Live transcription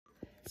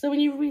So when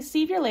you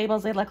receive your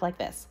labels, they look like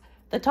this.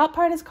 The top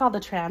part is called the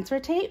transfer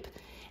tape.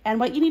 And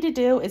what you need to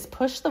do is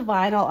push the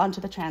vinyl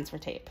onto the transfer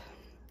tape.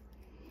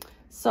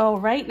 So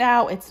right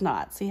now it's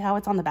not. See how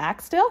it's on the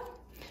back still?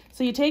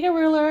 So you take a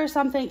ruler or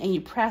something and you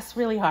press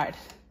really hard.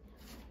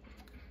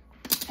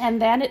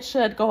 And then it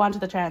should go onto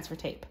the transfer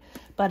tape.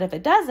 But if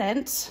it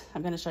doesn't,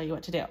 I'm going to show you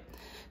what to do.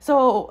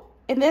 So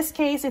in this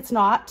case, it's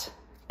not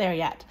there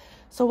yet.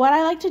 So what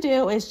I like to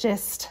do is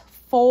just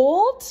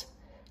fold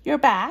your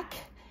back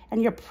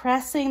and you're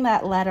pressing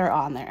that letter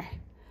on there.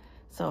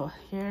 So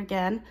here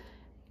again,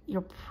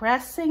 you're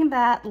pressing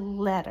that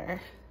letter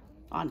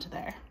onto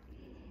there.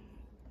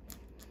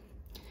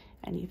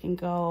 And you can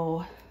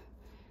go,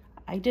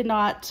 I did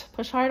not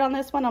push hard on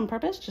this one on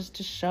purpose, just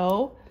to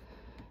show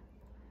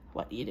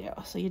what you do.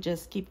 So you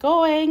just keep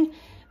going.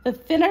 The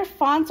thinner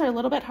fonts are a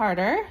little bit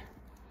harder,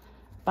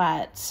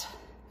 but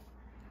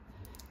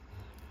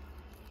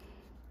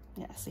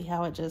yeah, see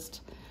how it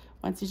just,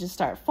 once you just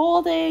start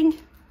folding,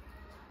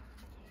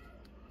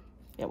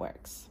 it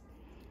works.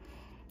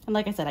 And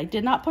like I said, I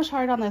did not push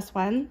hard on this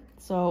one,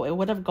 so it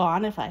would have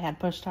gone if I had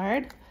pushed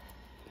hard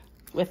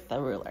with the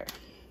ruler.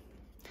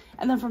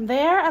 And then from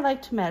there, I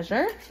like to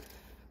measure.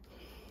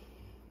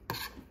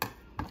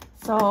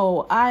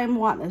 So I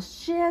want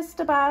this just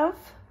above.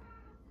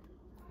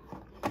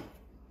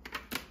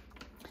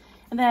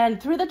 And then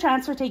through the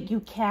transfer tape, you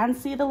can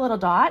see the little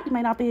dot. You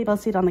might not be able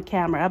to see it on the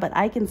camera, but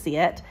I can see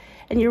it.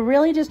 And you're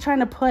really just trying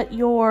to put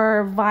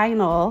your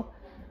vinyl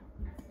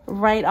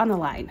right on the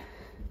line.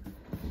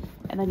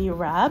 And then you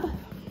rub.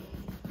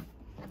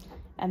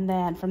 And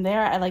then from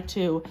there, I like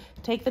to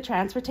take the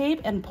transfer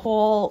tape and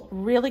pull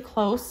really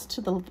close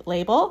to the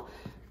label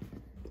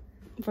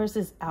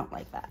versus out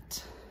like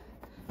that.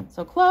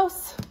 So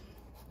close.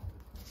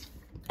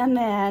 And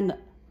then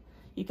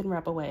you can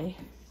rub away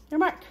your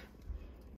mark.